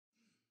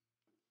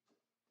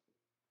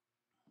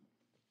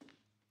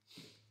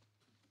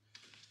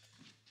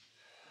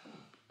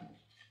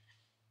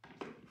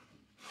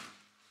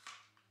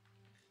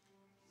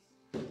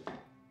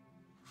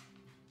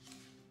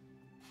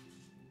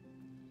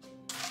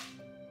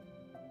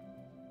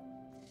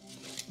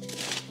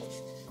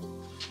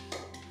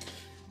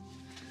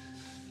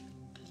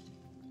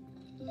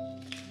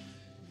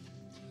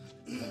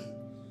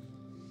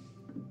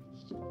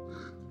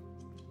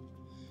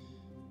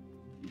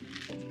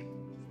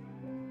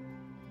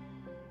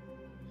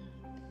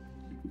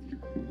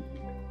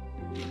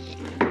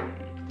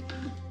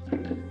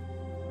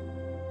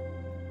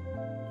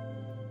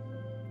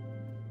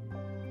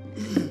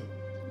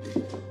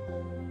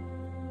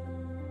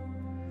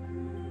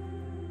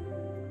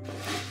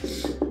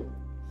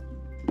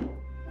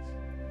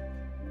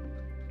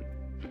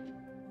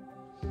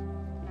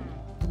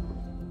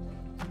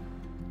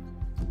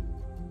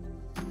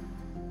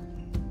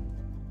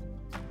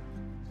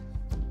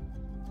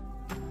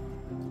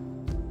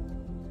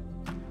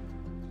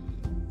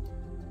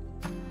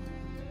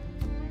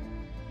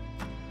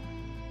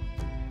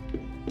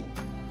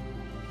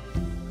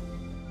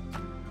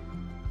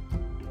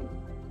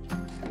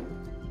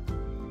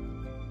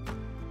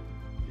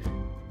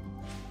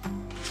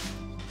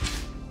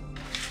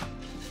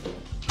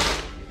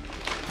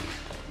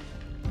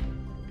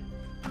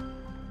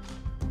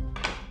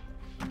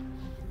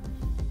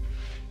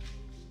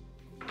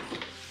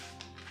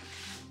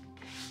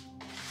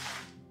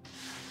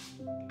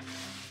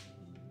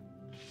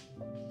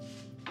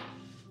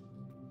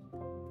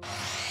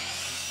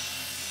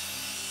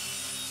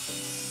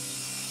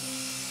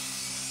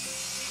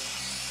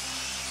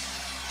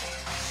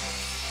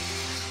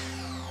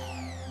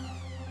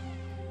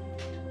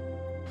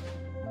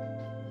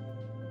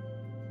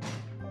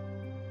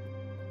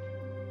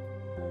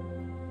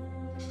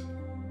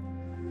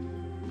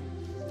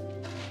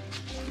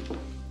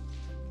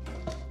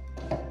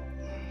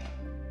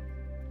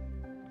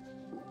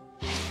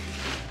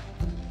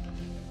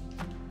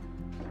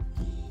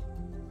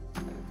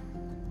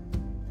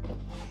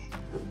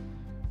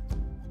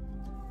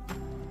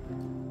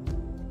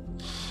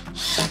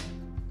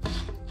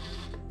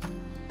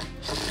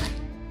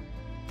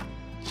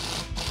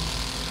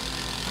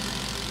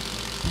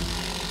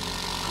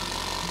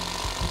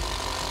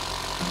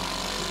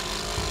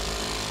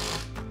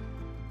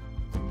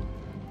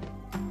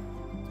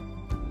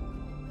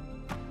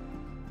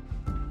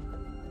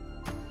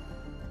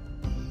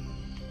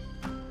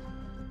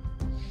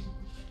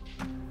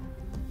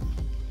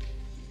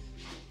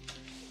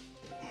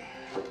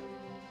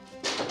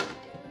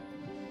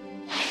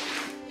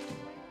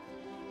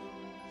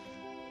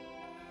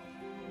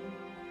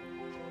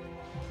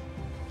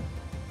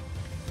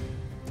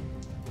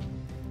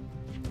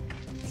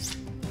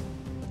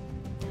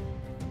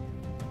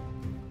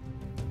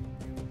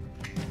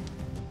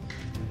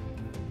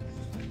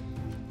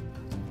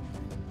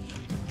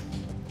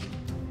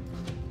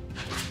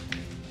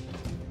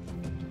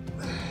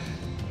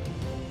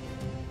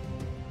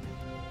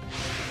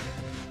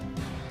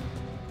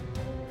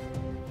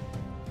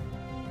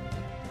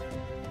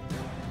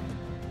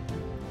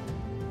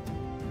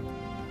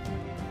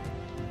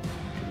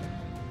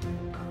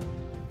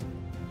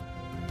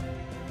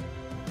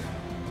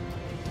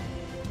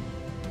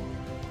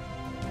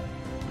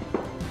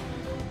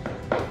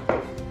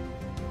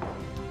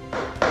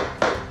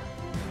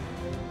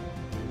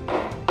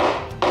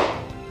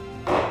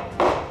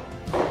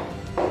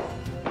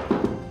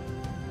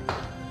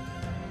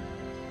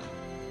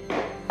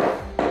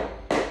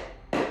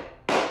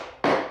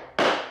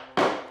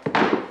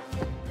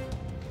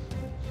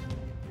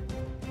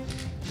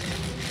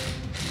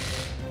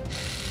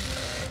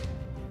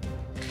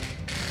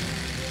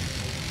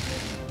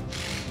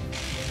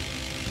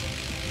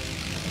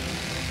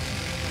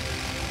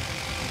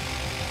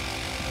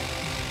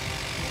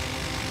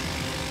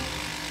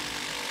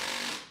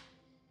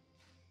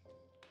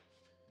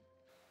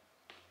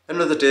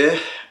Another day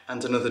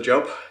and another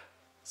job.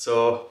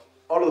 So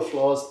all of the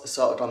floors are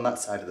sorted on that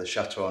side of the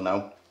chateau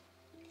now.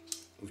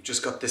 We've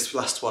just got this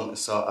last one to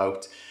sort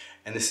out,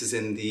 and this is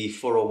in the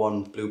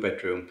 401 blue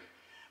bedroom,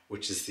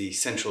 which is the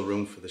central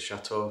room for the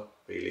chateau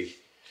really.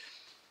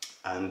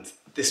 And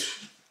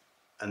this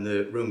and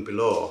the room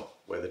below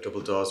where the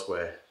double doors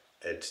were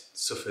had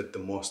suffered the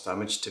most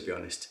damage, to be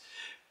honest,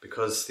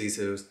 because these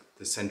are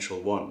the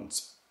central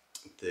ones.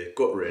 The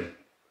guttering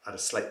had a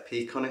slight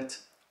peak on it,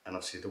 and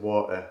obviously the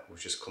water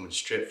was just coming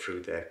straight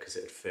through there because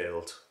it had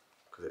failed,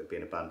 because it had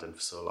been abandoned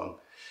for so long.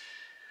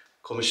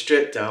 Coming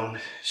straight down,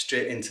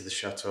 straight into the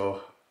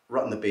chateau,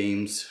 rotting the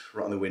beams,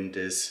 rotting the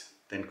windows,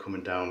 then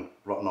coming down,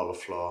 rotting all the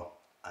floor,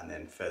 and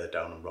then further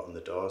down and rotting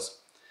the doors.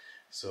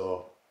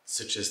 So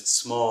such a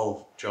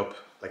small job,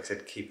 like I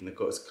said, keeping the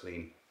gutters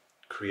clean,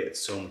 created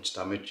so much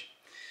damage.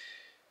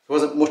 There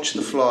wasn't much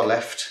of the floor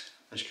left.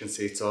 As you can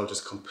see, it's all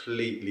just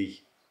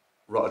completely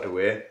rotted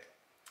away.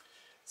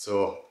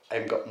 So I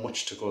haven't got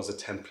much to go as a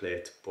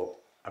template, but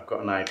I've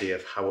got an idea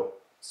of how it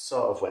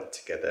sort of went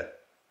together.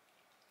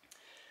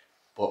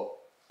 But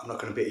I'm not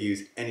going to be able to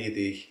use any of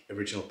the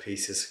original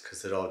pieces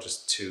because they're all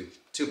just too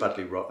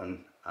badly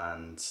rotten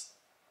and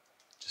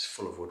just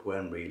full of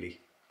woodworm really.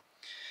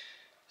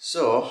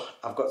 So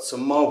I've got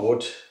some more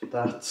wood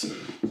that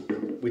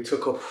we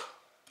took up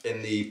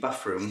in the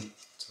bathroom.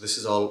 So this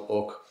is all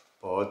oak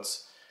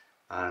boards,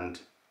 and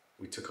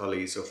we took all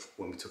these up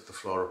when we took the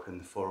floor up in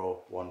the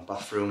 401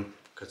 bathroom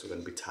because we're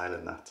going to be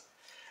tiling that.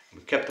 And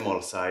we kept them all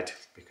aside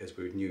because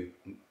we knew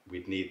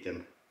we'd need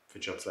them for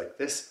jobs like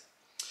this.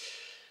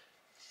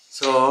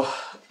 So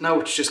now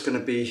it's just going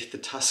to be the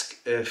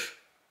task of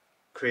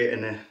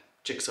creating a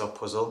jigsaw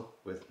puzzle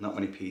with not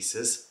many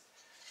pieces,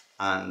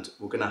 and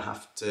we're going to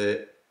have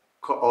to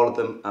cut all of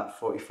them at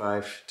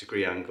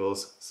 45-degree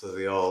angles so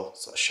they all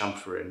sort of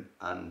chamfer in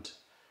and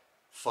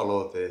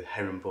follow the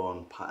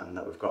herringbone pattern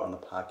that we've got on the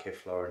parquet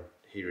floor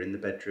here in the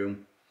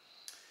bedroom.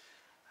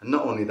 And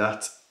not only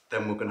that,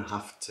 then we're going to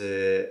have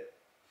to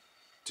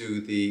do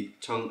the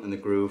tongue and the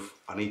groove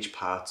on each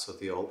part so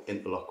they all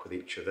interlock with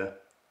each other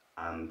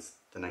and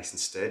they're nice and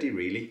sturdy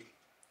really.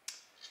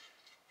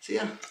 So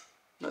yeah,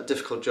 not a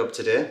difficult job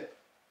today,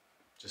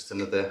 just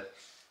another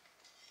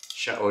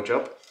chateau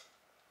job.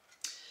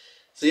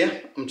 So yeah,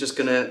 I'm just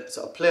gonna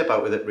sort of play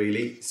about with it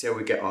really, see how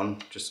we get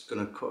on. Just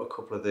gonna cut a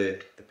couple of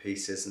the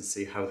pieces and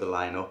see how they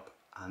line up,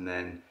 and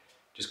then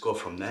just go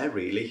from there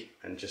really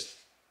and just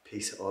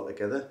piece it all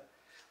together.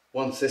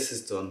 Once this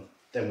is done,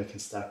 then we can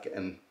start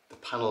getting the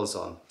panels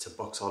on to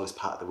box all this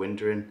part of the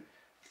window in,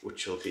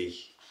 which will be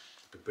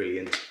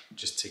brilliant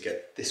just to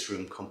get this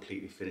room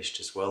completely finished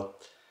as well.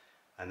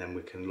 And then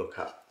we can look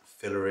at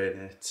fillering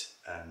it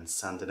and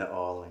sanding it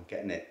all and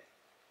getting it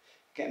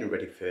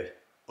ready for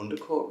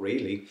undercoat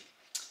really.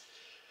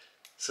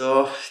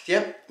 So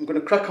yeah, I'm going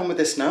to crack on with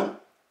this now,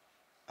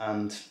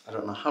 and I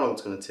don't know how long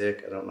it's going to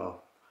take, I don't know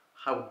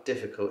how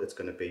difficult it's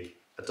going to be.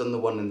 I've done the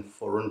one in the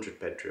 400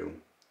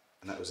 bedroom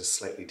and that was a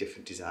slightly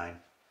different design.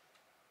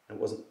 It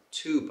wasn't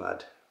too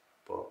bad,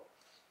 but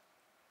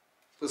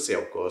we'll see how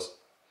it goes.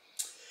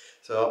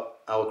 So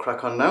I will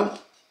crack on now.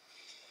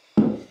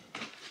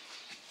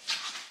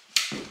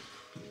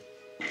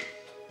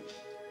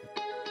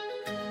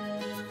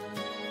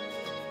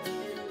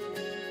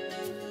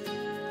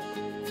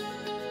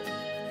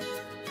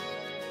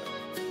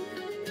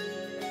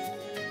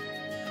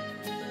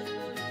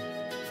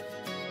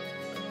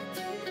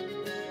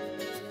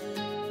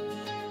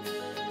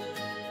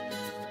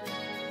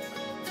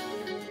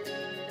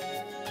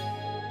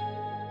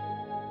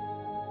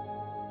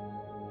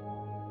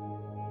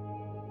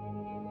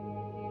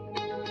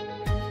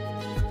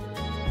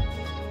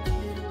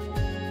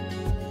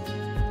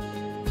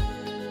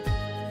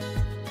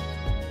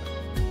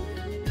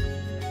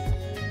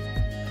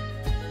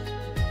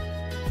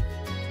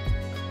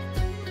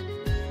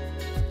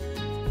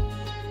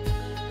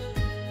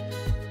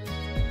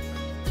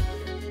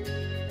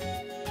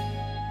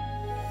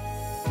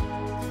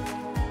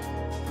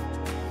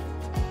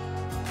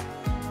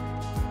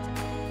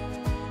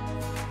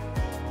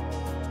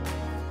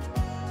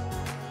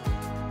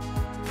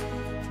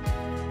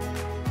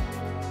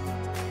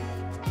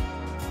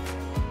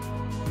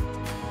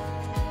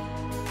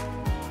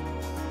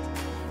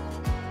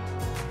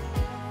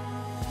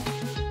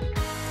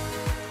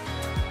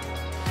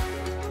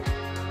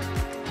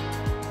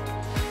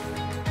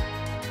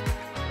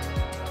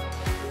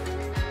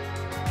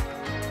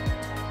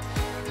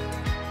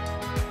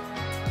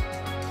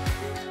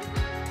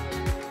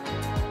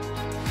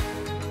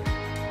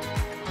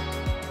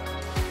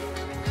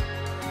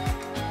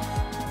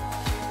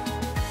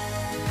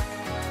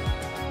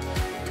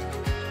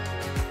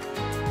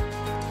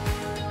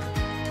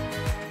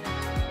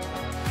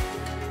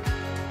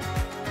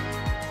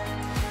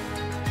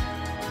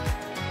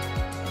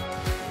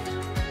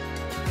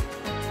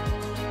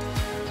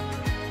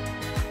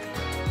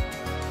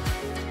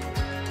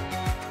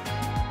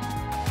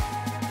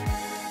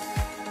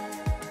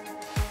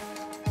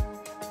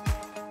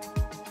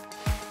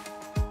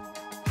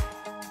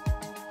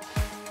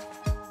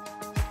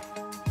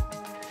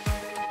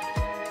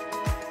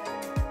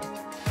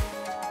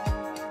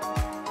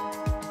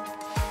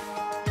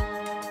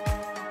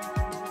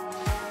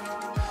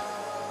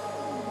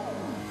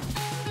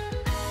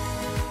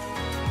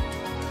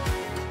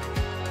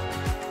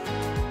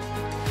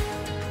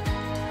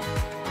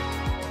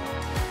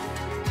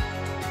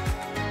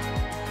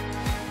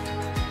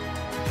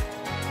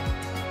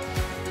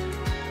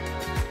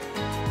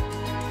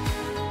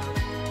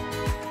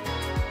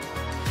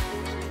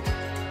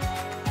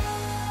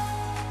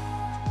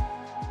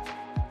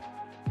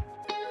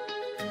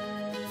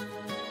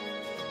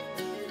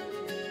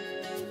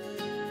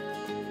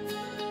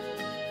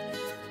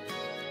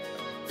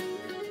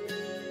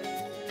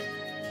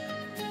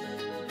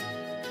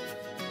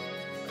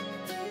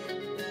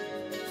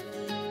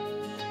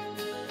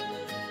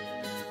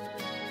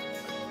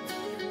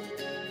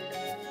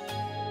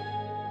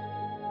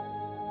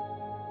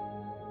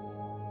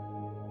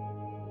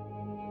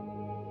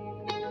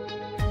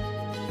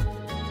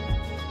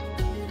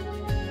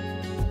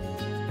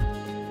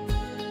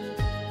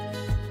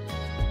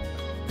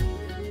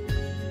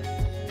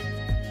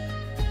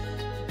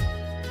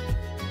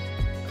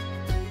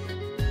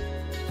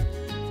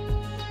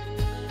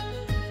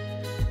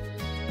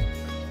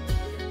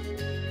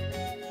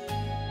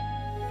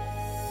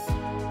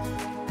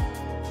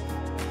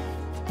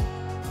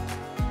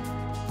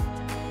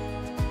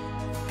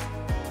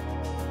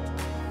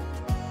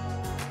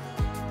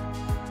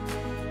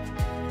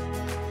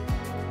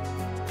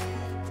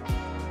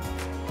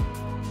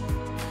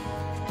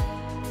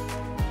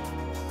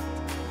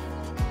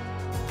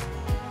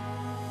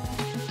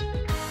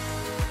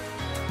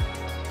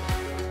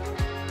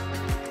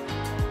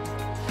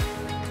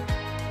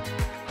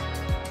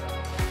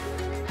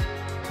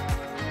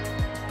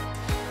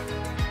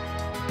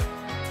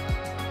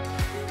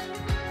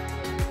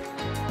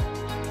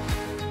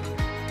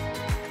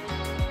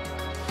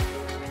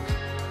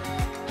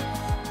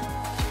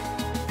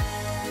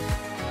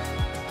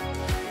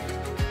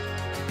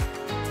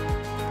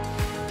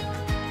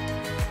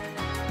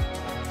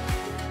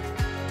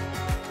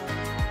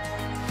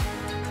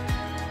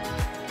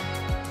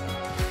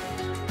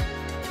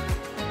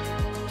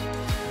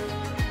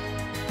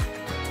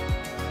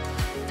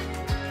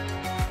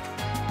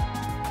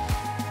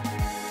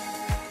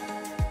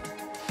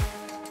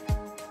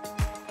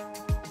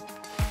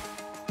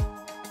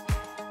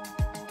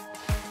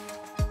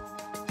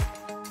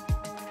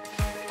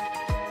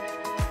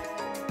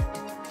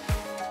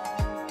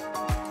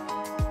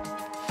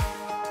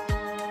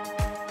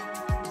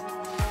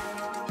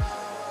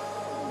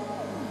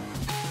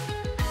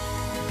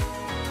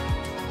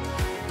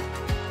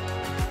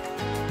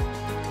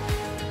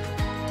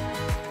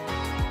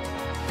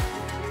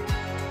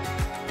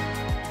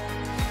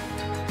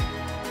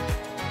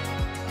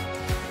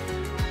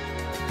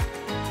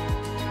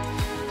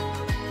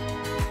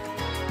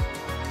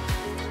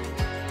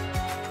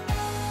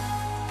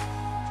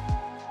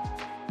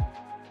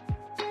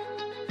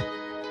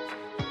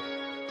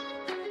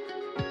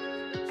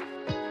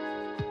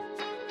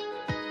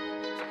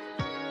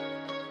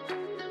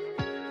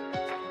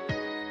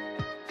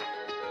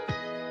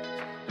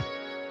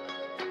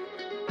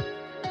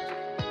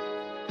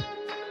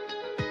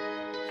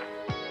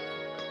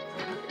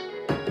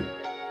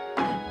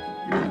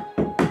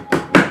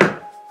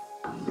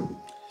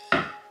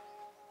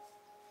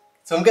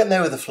 So I'm getting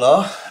there with the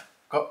floor.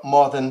 Got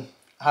more than,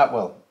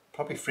 well,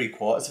 probably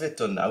 3/4 of it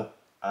done now,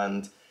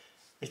 and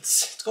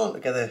it's going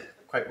together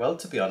quite well,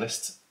 to be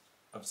honest.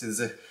 Obviously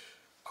there's a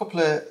couple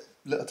of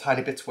little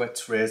tiny bits wet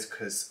to raise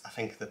because I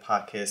think the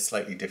parquet is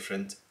slightly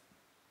different.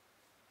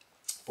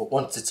 But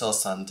once it's all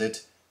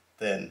sanded,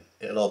 then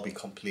it'll all be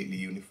completely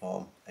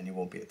uniform and you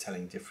won't be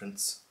telling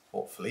difference,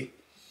 hopefully.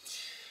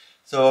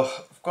 So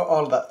I've got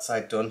all that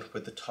side done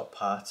with the top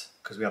part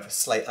because we have a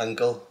slight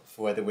angle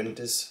for where the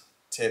windows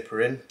taper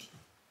in.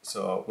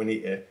 So we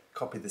need to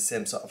copy the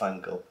same sort of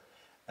angle,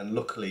 and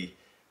luckily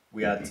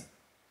we had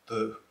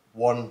the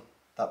one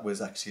that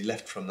was actually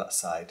left from that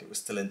side, it was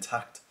still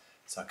intact,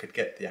 so I could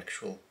get the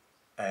actual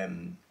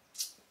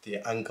the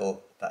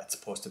angle that it's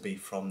supposed to be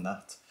from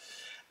that,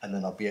 and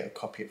then I'll be able to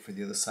copy it for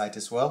the other side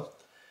as well.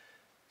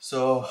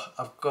 So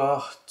I've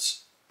got,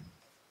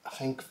 I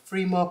think,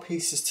 3 more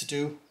pieces to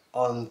do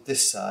on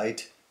this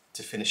side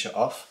to finish it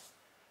off,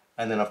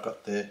 and then I've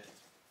got the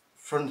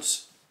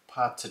front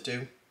part to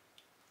do,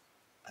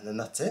 and then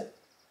that's it,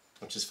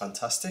 which is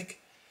fantastic.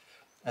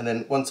 And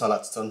then once all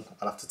that's done,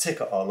 I'll have to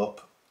take it all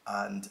up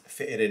and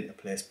fit it into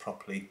place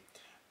properly,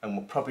 and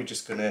we're probably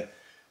just going to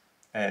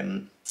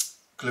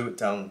glue it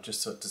down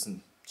just so it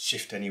doesn't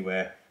shift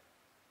anywhere,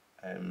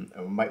 and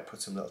we might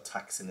put some little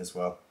tacks in as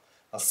well.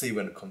 I'll see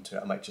when it comes to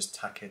it. I might just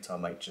tack it or I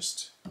might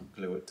just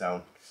glue it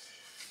down.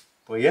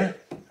 But yeah,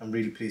 I'm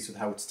really pleased with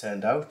how it's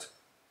turned out.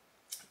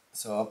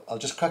 So I'll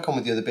just crack on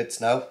with the other bits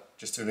now,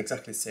 just doing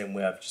exactly the same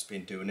way I've just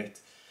been doing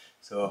it.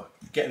 So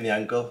getting the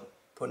angle,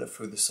 putting it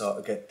through the saw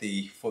to get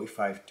the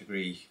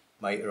 45-degree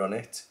mitre on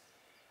it,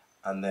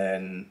 and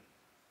then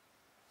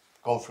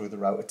going through the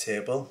router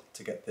table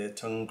to get the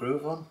tongue and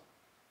groove on.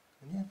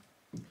 And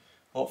yeah,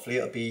 hopefully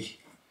it'll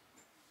be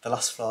the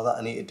last floor that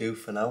I need to do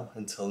for now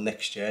until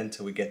next year,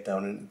 until we get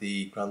down into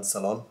the grand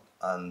salon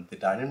and the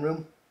dining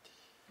room.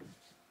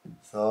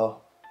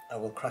 So I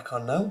will crack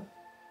on now.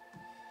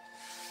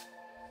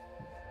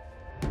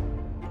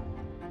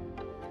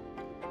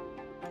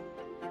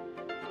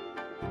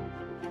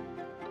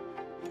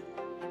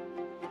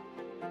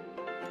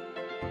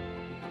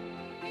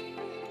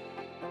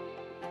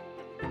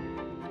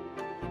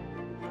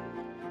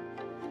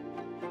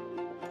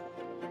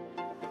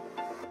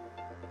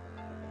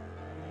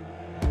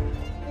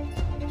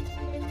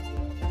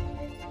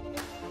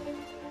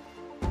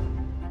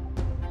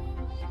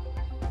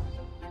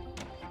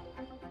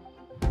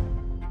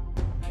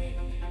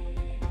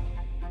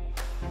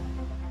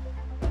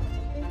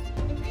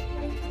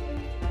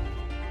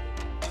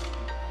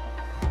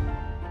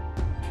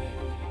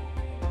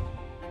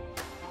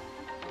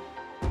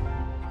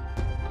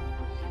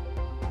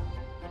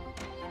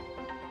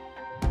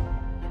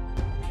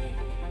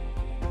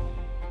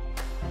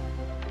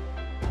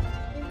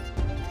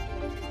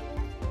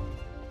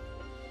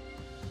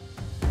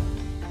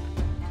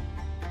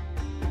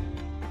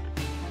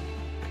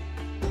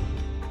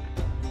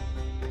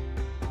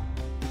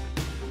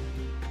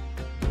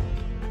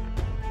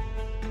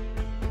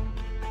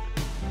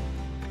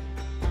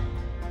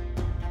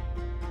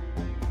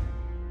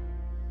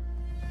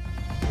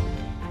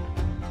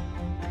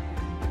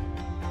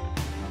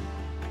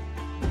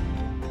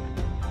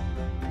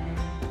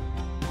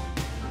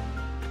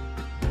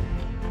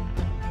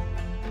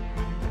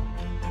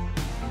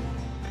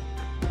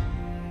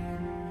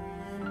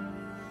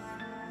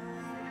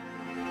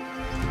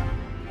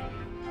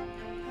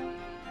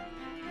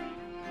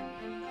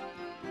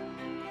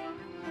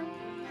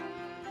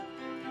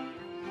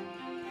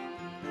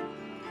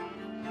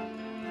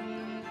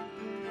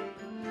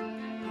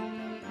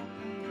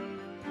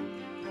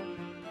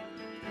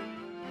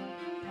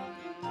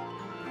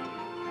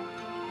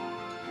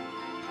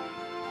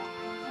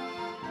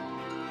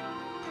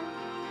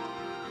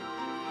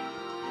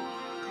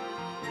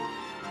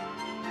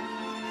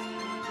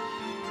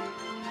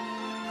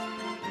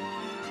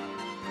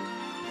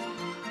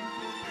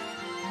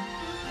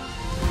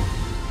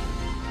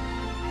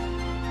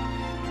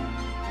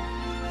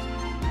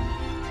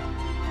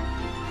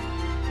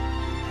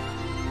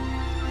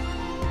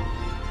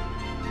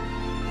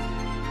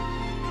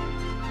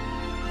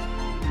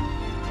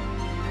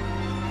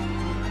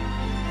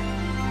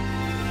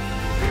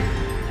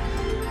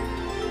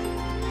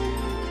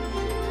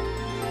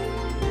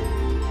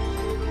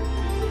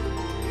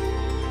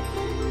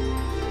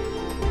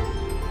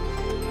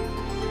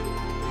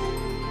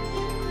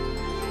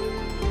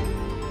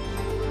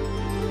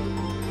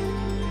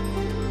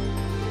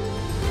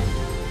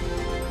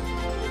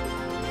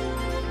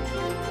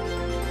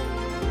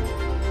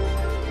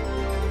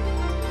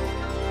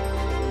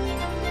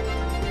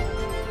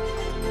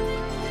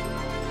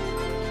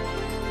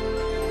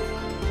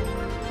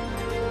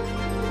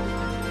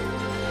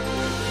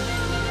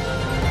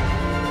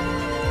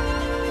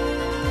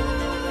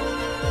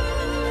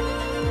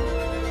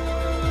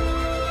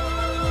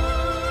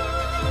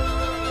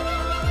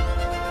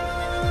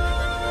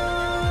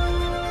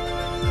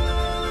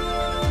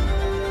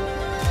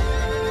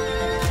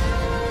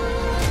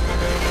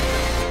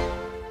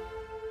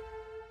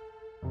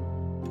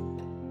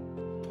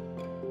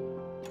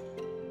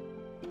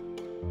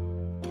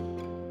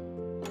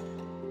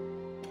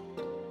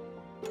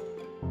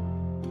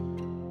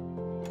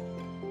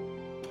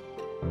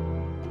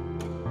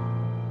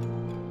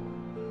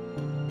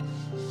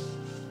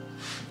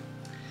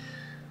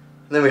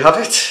 And there we have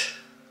it.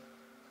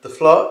 The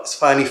floor is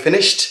finally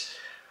finished,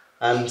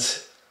 and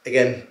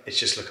again, it's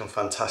just looking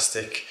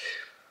fantastic.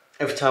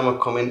 Every time I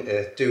come in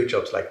to do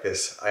jobs like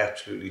this, I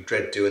absolutely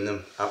dread doing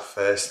them at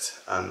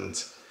first,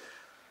 and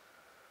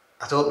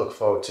I don't look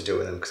forward to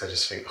doing them because I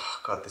just think, oh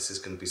God, this is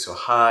going to be so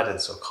hard and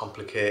so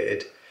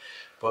complicated.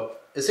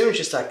 But as soon as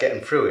you start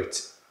getting through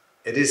it,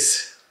 it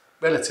is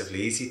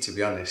relatively easy, to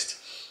be honest.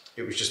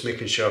 It was just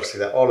making sure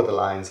obviously that all of the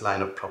lines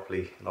line up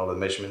properly and all the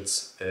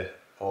measurements are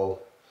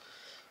all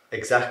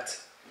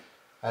exact.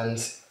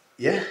 And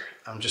yeah,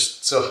 I'm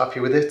just so happy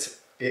with it.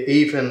 It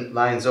even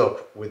lines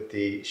up with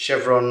the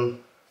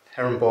chevron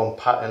herringbone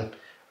pattern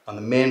on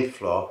the main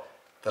floor.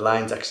 The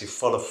lines actually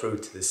follow through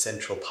to the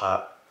central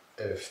part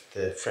of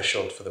the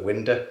threshold for the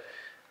window,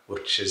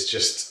 which is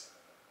just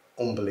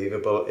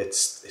unbelievable.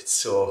 It's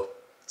so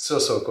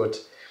good.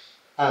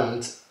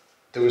 And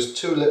there was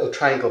two little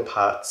triangle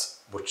parts,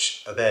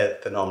 which are the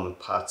normal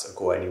parts that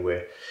go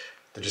anywhere.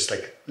 They're just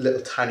like little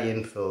tiny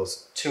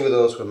infills. Two of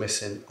those were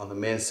missing on the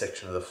main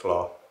section of the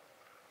floor,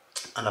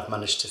 and I've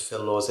managed to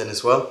fill those in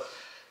as well.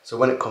 So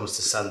when it comes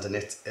to sanding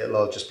it, it'll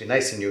all just be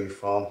nice and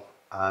uniform,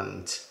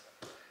 and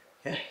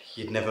yeah,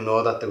 you'd never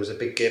know that there was a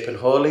big gaping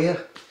hole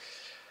here.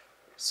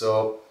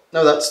 So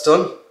now that's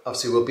done,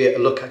 obviously we'll be able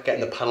to look at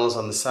getting the panels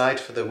on the side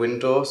for the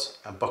windows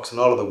and boxing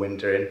all of the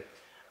window in,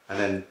 and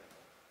then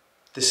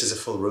this is a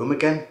full room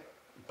again,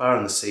 bar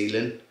on the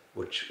ceiling,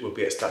 which we'll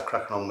be able to start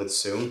cracking on with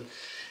soon.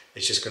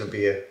 It's just going to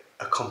be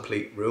a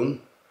complete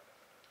room,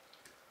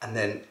 and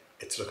then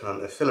it's looking on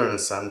the filling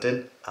and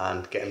sanding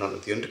and getting onto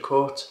the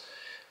undercoat,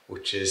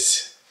 which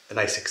is a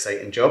nice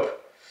exciting job.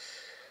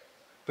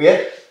 But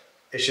yeah,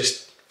 it's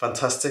just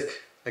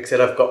fantastic. Like I said,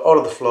 I've got all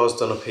of the floors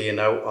done up here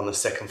now on the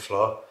second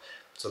floor,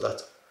 so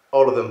that's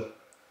all of them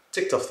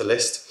ticked off the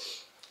list.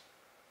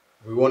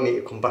 We won't need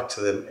to come back to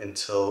them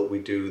until we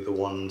do the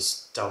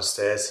ones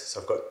downstairs.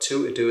 So I've got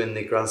two to do in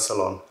the grand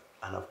salon,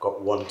 and I've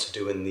got one to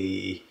do in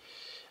the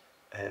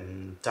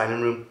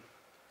dining room.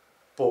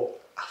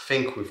 But I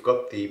think we've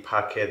got the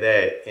parquet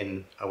there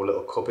in our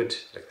little cupboard,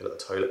 like the little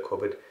toilet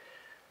cupboard.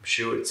 I'm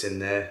sure it's in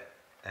there,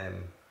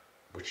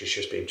 which is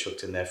just being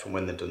chucked in there from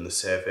when they've done the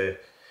survey.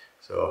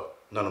 So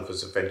none of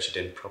us have ventured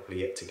in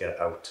properly yet to get it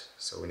out,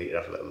 so we need to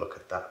have a little look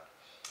at that.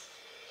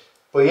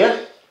 But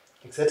yeah,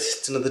 like I said,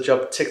 it's another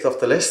job ticked off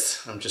the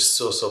list. I'm just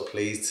so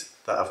pleased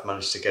that I've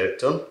managed to get it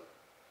done.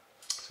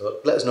 So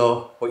let us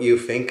know what you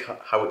think,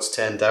 how it's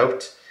turned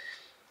out,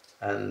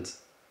 and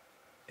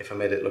if I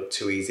made it look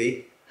too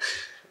easy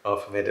or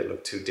if I made it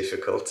look too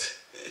difficult.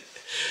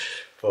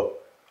 But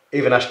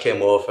even Ash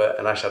came over,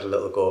 and Ash had a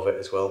little go of it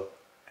as well.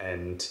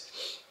 And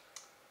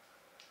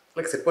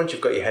like I said, once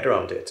you've got your head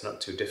around it, it's not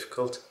too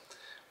difficult.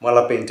 While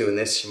I've been doing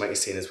this, you might have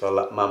seen as well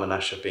that Mum and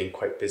Ash have been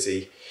quite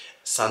busy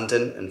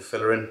sanding and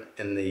fillering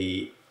in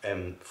the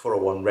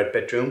 401 red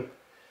bedroom.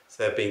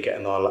 So they've been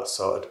getting all that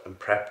sorted and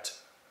prepped,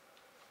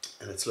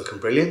 and it's looking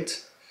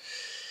brilliant.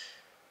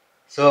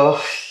 So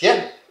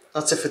yeah,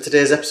 that's it for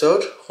today's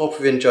episode. Hope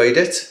you've enjoyed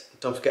it.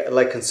 Don't forget to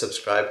like and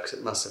subscribe because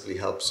it massively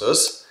helps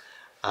us.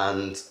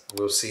 And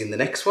we'll see you in the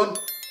next one.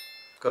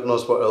 God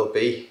knows what it'll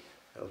be.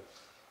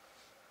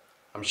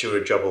 I'm sure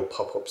a job will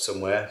pop up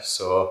somewhere.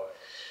 So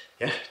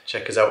yeah,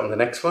 check us out on the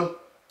next one,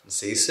 and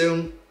see you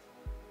soon.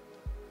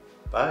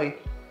 Bye.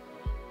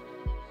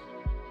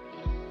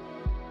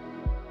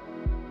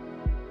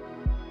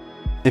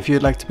 If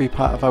you'd like to be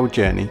part of our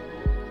journey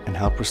and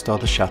help restore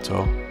the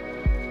chateau,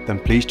 then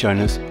please join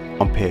us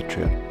on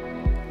Patreon,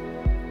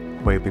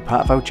 where you'll be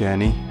part of our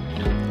journey,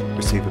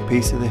 receive a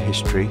piece of the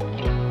history,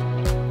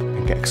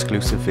 and get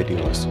exclusive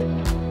videos.